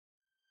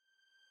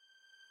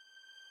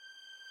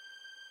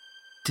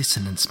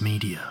Dissonance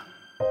Media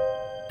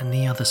and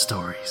the Other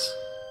Stories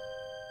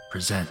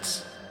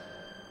presents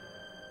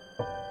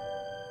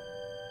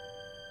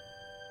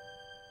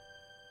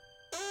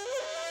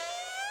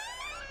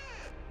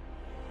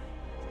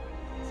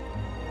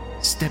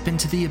Step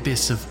into the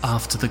abyss of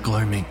After the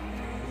Gloaming,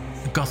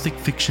 a gothic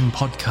fiction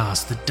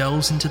podcast that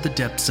delves into the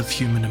depths of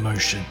human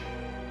emotion.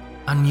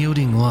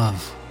 Unyielding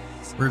love,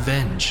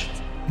 revenge,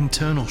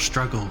 internal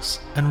struggles,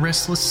 and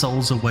restless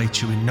souls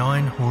await you in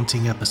 9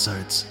 haunting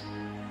episodes,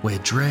 where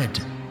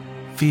dread,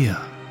 fear,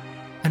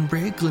 and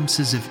rare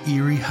glimpses of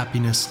eerie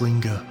happiness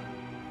linger.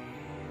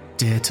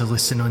 Dare to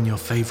listen on your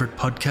favourite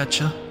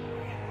podcatcher?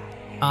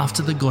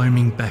 After the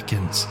Gloaming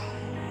beckons.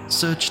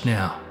 Search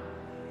now,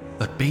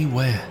 but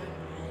beware.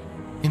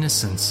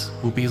 Innocence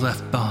will be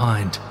left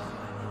behind.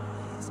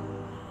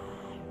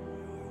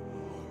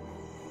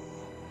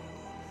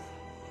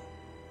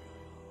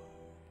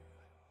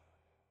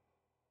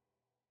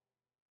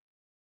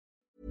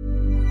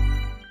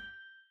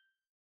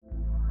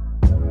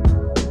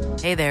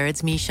 Hey there,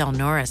 it's Michelle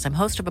Norris. I'm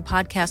host of a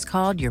podcast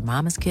called Your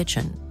Mama's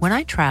Kitchen. When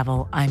I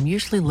travel, I'm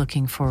usually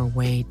looking for a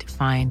way to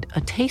find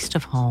a taste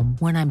of home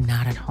when I'm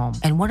not at home.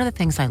 And one of the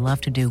things I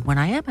love to do when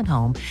I am at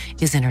home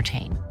is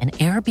entertain. And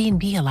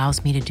Airbnb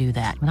allows me to do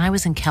that. When I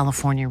was in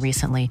California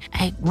recently,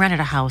 I rented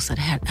a house that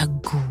had a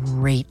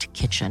great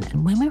kitchen.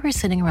 And when we were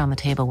sitting around the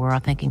table, we were all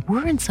thinking,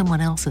 we're in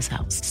someone else's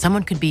house.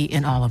 Someone could be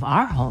in all of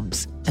our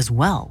homes as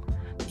well.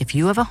 If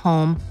you have a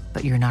home,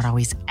 but you're not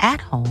always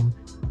at home,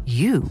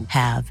 you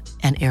have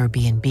an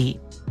Airbnb.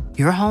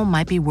 Your home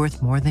might be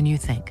worth more than you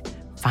think.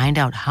 Find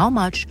out how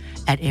much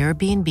at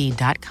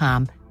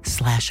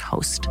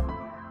airbnb.com/host.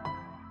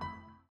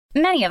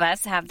 Many of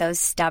us have those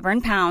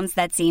stubborn pounds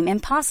that seem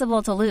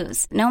impossible to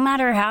lose, no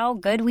matter how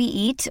good we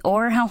eat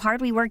or how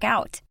hard we work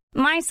out.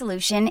 My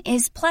solution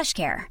is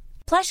PlushCare.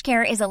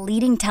 PlushCare is a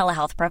leading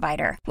telehealth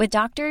provider with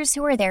doctors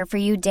who are there for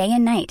you day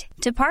and night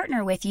to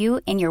partner with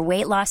you in your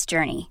weight loss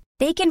journey.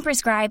 They can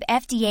prescribe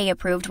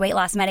FDA-approved weight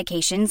loss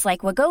medications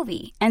like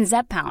Wegovy and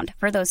Zepbound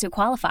for those who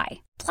qualify.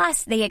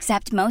 Plus, they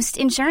accept most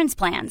insurance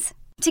plans.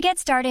 To get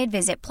started,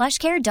 visit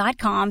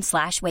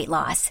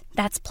plushcare.com/weightloss.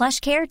 That's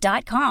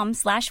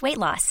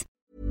plushcare.com/weightloss.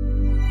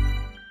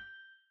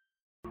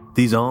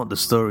 These aren't the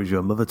stories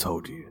your mother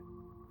told you.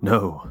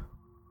 No,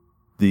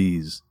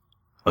 these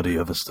are the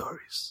other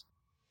stories.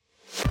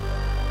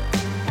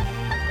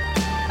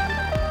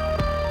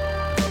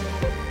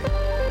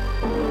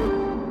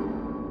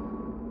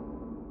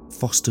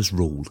 Foster's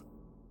Rule.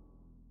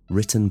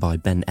 Written by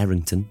Ben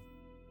Errington.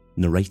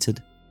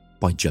 Narrated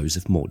by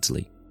Joseph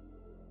Maudsley.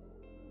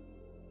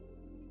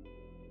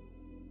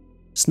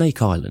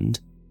 Snake Island,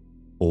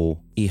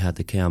 or Ilha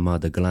de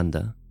Queimada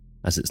Grande,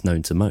 as it's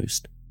known to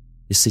most,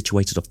 is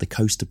situated off the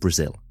coast of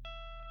Brazil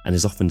and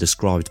is often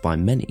described by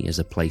many as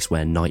a place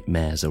where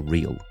nightmares are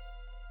real.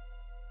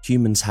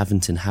 Humans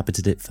haven't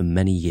inhabited it for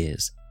many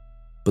years,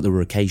 but there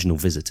were occasional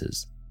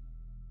visitors.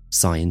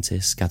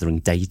 Scientists gathering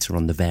data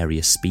on the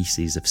various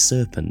species of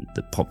serpent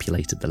that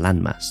populated the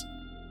landmass.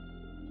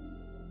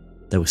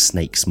 There were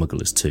snake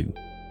smugglers too,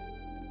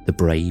 the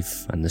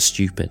brave and the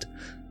stupid,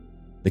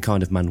 the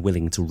kind of man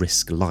willing to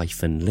risk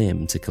life and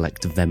limb to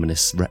collect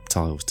venomous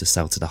reptiles to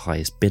sell to the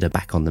highest bidder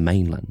back on the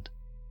mainland.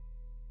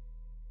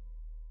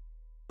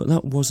 But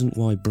that wasn't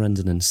why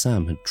Brendan and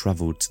Sam had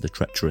travelled to the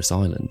treacherous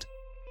island.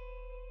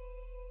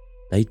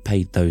 They'd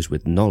paid those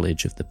with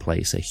knowledge of the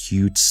place a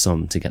huge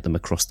sum to get them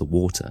across the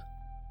water.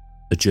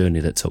 A journey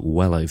that took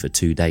well over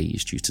 2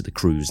 days due to the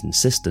crew's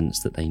insistence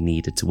that they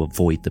needed to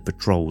avoid the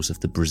patrols of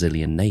the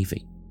Brazilian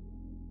Navy.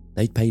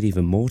 They'd paid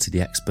even more to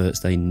the experts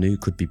they knew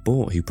could be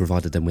bought, who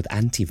provided them with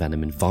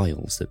anti-venom in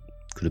vials that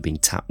could have been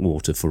tap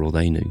water for all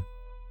they knew.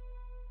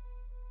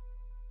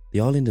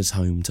 The island is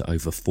home to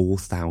over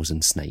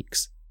 4,000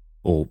 snakes,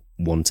 or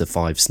 1 to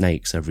 5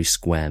 snakes every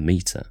square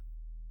metre,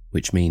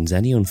 which means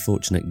any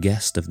unfortunate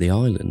guest of the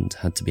island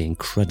had to be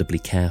incredibly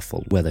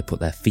careful where they put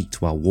their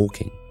feet while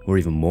walking, or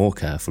even more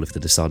careful if they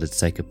decided to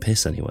take a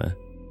piss anywhere.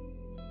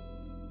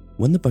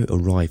 When the boat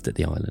arrived at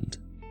the island,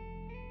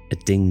 a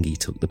dinghy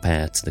took the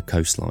pair to the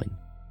coastline.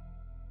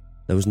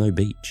 There was no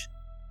beach,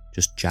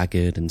 just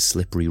jagged and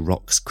slippery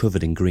rocks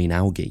covered in green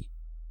algae.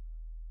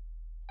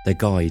 Their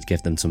guide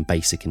gave them some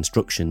basic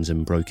instructions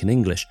in broken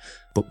English,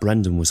 but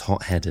Brendan was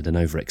hot-headed and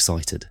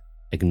overexcited,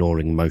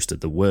 ignoring most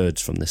of the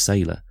words from the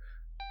sailor,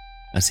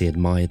 as he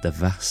admired the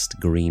vast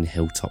green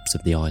hilltops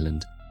of the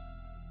island.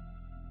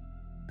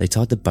 They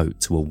tied the boat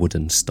to a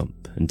wooden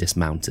stump and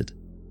dismounted,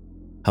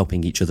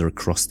 helping each other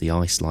across the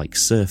ice-like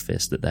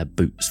surface that their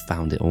boots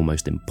found it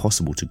almost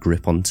impossible to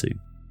grip onto.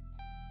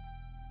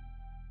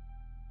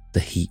 The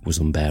heat was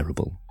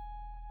unbearable,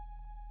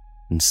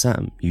 and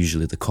Sam,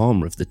 usually the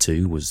calmer of the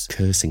two, was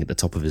cursing at the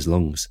top of his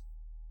lungs.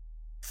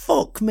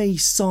 "Fuck me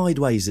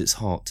sideways, it's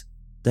hot."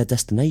 Their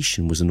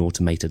destination was an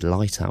automated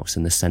lighthouse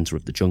in the centre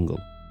of the jungle.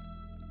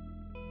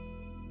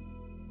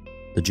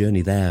 The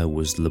journey there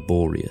was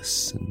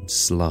laborious and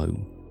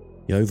slow.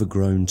 The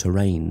overgrown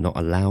terrain not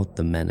allowed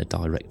the men a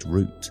direct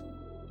route.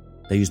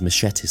 They used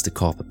machetes to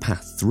carve a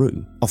path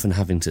through, often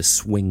having to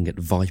swing at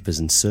vipers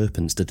and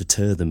serpents to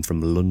deter them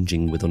from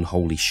lunging with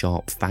unholy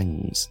sharp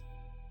fangs.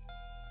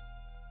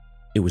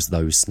 It was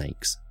those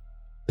snakes,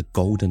 the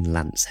golden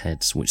lance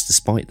heads, which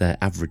despite their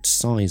average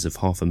size of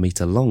 1/2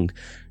 metre long,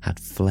 had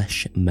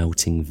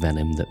flesh-melting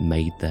venom that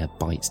made their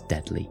bites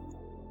deadly.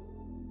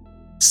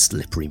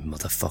 Slippery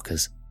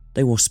motherfuckers.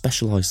 They wore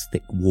specialised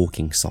thick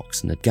walking socks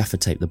and had gaffer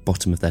taped the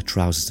bottom of their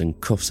trousers and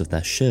cuffs of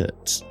their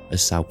shirts,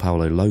 as Sao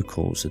Paulo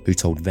locals, who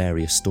told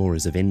various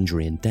stories of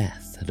injury and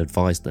death, had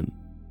advised them.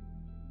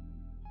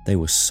 They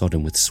were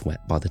sodden with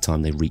sweat by the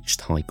time they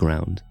reached high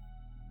ground,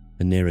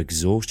 and near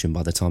exhaustion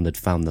by the time they'd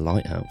found the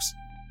lighthouse,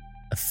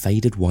 a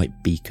faded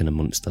white beacon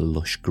amongst the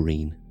lush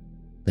green.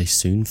 They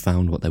soon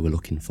found what they were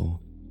looking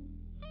for.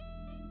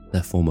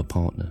 Their former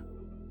partner,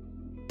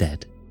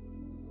 dead,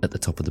 at the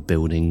top of the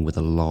building with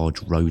a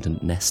large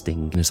rodent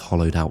nesting in his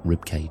hollowed-out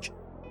ribcage.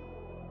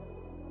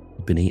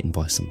 He'd been eaten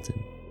by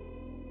something.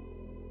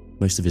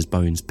 Most of his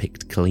bones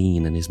picked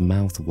clean and his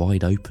mouth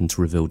wide open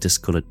to reveal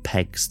discoloured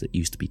pegs that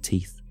used to be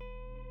teeth.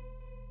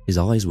 His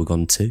eyes were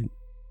gone too.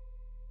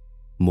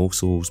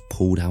 Morsels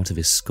pulled out of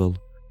his skull.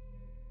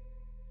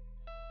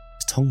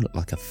 His tongue looked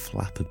like a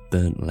flap of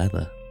burnt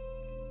leather.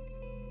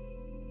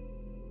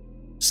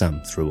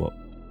 Sam threw up,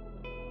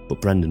 but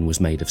Brendan was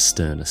made of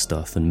sterner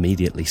stuff and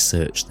immediately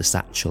searched the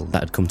satchel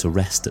that had come to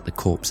rest at the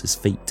corpse's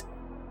feet.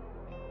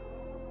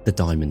 The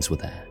diamonds were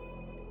there.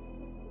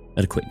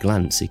 At a quick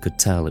glance, he could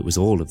tell it was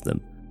all of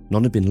them.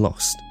 None had been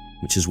lost,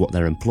 which is what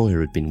their employer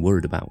had been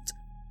worried about.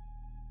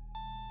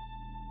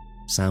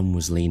 Sam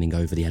was leaning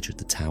over the edge of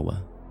the tower,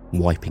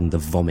 wiping the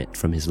vomit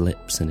from his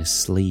lips and his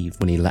sleeve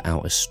when he let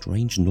out a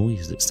strange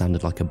noise that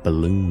sounded like a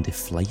balloon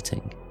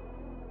deflating.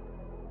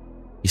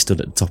 He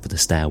stood at the top of the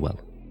stairwell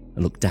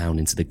and looked down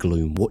into the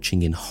gloom,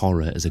 watching in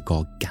horror as a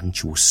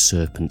gargantuan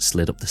serpent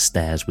slid up the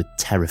stairs with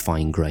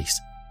terrifying grace,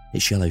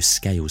 its yellow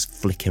scales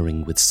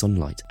flickering with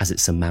sunlight as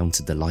it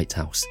surmounted the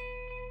lighthouse.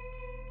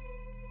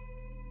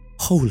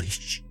 Holy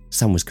sh!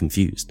 Sam was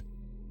confused.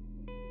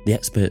 The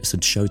experts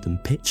had showed them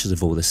pictures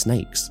of all the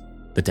snakes,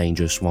 the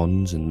dangerous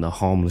ones and the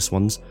harmless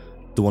ones,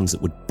 the ones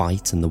that would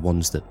bite and the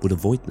ones that would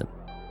avoid them,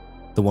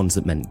 the ones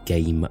that meant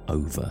game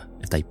over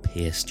if they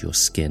pierced your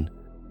skin.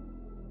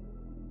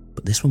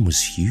 But this one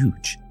was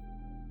huge.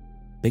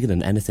 Bigger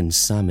than anything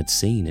Sam had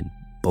seen in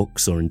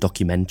books or in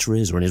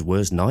documentaries or in his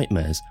worst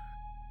nightmares.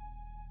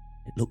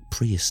 It looked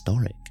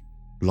prehistoric,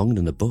 longer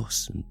than a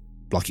bus, and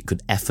like it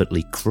could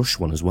effortlessly crush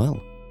one as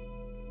well.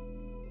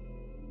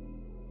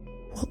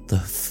 What the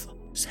f...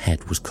 His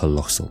head was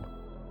colossal.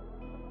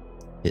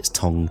 Its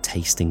tongue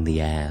tasting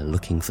the air,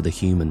 looking for the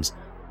humans.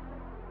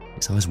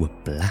 Its eyes were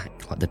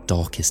black like the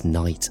darkest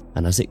night,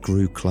 and as it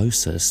grew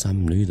closer,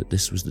 Sam knew that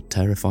this was the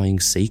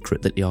terrifying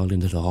secret that the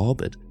island had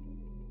harboured.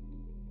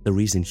 The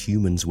reason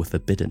humans were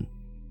forbidden.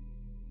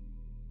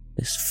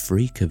 This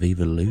freak of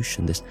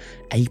evolution, this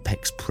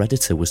apex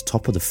predator, was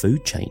top of the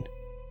food chain.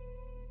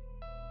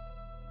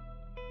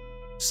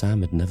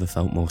 Sam had never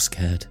felt more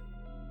scared.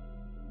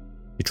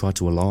 He tried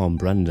to alarm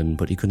Brendan,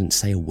 but he couldn't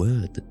say a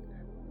word.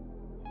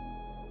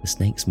 The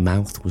snake's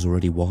mouth was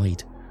already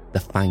wide, the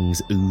fangs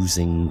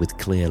oozing with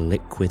clear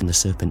liquid and the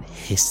serpent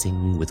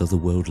hissing with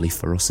otherworldly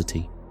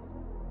ferocity.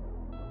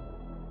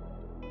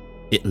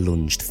 It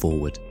lunged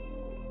forward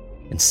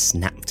and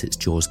snapped its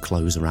jaws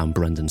close around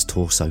Brendan's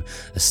torso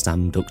as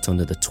Sam ducked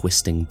under the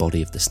twisting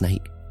body of the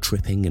snake,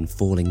 tripping and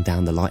falling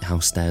down the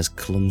lighthouse stairs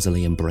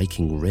clumsily and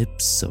breaking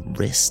ribs, a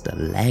wrist, a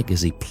leg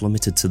as he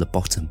plummeted to the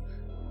bottom.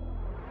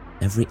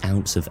 Every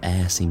ounce of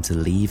air seemed to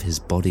leave his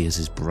body as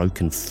his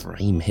broken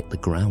frame hit the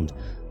ground,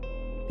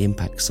 the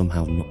impact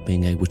somehow not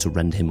being able to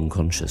render him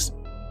unconscious.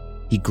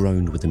 He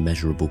groaned with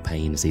immeasurable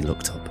pain as he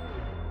looked up.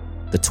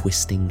 The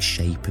twisting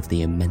shape of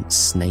the immense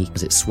snake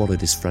as it swallowed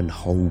his friend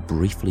whole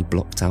briefly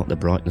blocked out the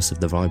brightness of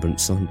the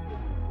vibrant sun.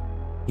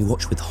 He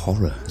watched with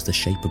horror as the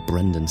shape of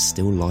Brendan's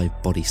still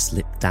live body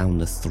slipped down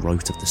the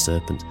throat of the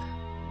serpent.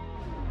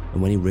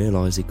 And when he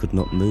realised he could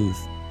not move,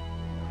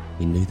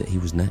 he knew that he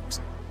was next.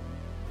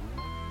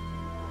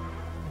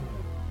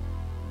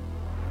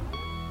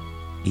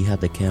 He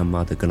had the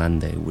Queimada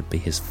Grande would be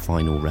his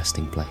final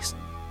resting place.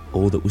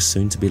 All that was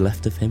soon to be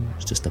left of him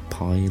was just a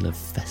pile of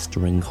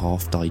festering,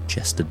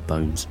 half-digested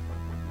bones.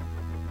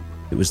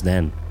 It was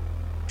then,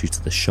 due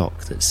to the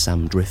shock, that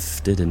Sam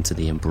drifted into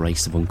the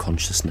embrace of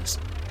unconsciousness.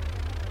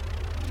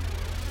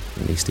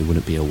 At least he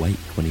wouldn't be awake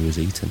when he was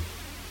eaten.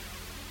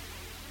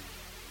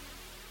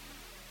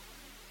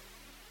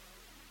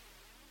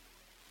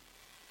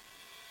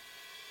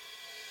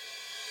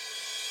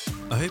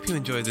 I hope you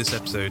enjoyed this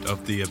episode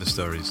of The Other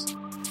Stories.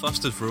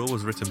 Fostered for All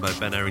was written by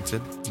Ben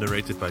Errington,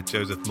 narrated by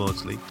Joseph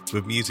Maudsley,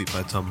 with music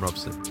by Tom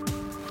Robson.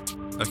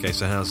 Okay,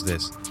 so how's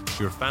this? If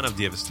you're a fan of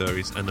The Other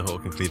Stories and the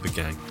Hawk and Cleaver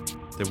gang,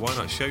 then why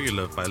not show your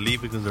love by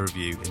leaving us a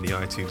review in the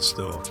iTunes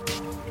store?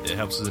 It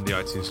helps us in the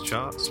iTunes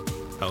charts,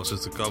 helps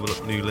us to gobble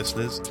up new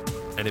listeners,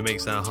 and it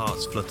makes our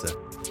hearts flutter.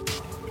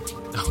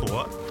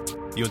 What?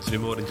 You want to do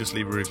more than just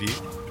leave a review?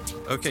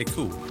 Okay,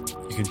 cool.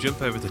 You can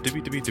jump over to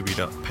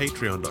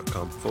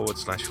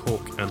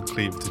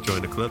www.patreon.com/hawkandcleve to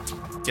join a club,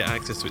 get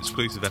access to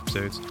exclusive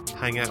episodes,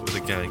 hang out with a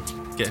gang,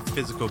 get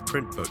physical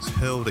print books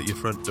hurled at your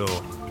front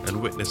door,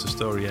 and witness a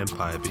story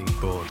empire being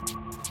born.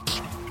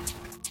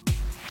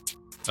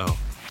 Oh,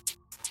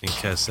 and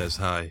Kez says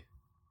hi.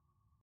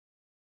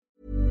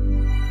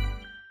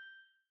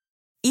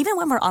 Even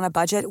when we're on a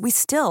budget, we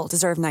still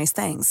deserve nice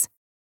things.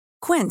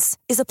 Quince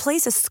is a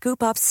place to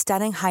scoop up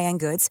stunning high-end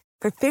goods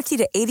for 50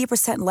 to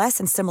 80% less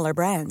than similar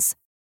brands.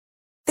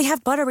 They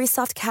have buttery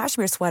soft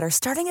cashmere sweaters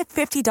starting at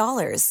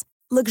 $50,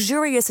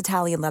 luxurious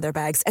Italian leather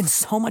bags, and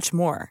so much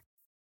more.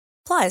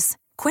 Plus,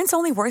 Quince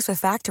only works with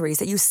factories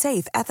that use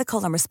safe,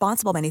 ethical, and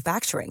responsible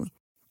manufacturing.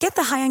 Get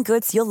the high-end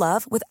goods you'll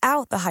love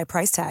without the high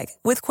price tag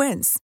with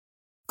Quince.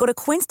 Go to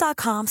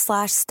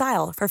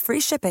quince.com/style for free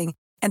shipping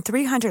and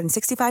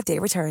 365-day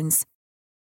returns.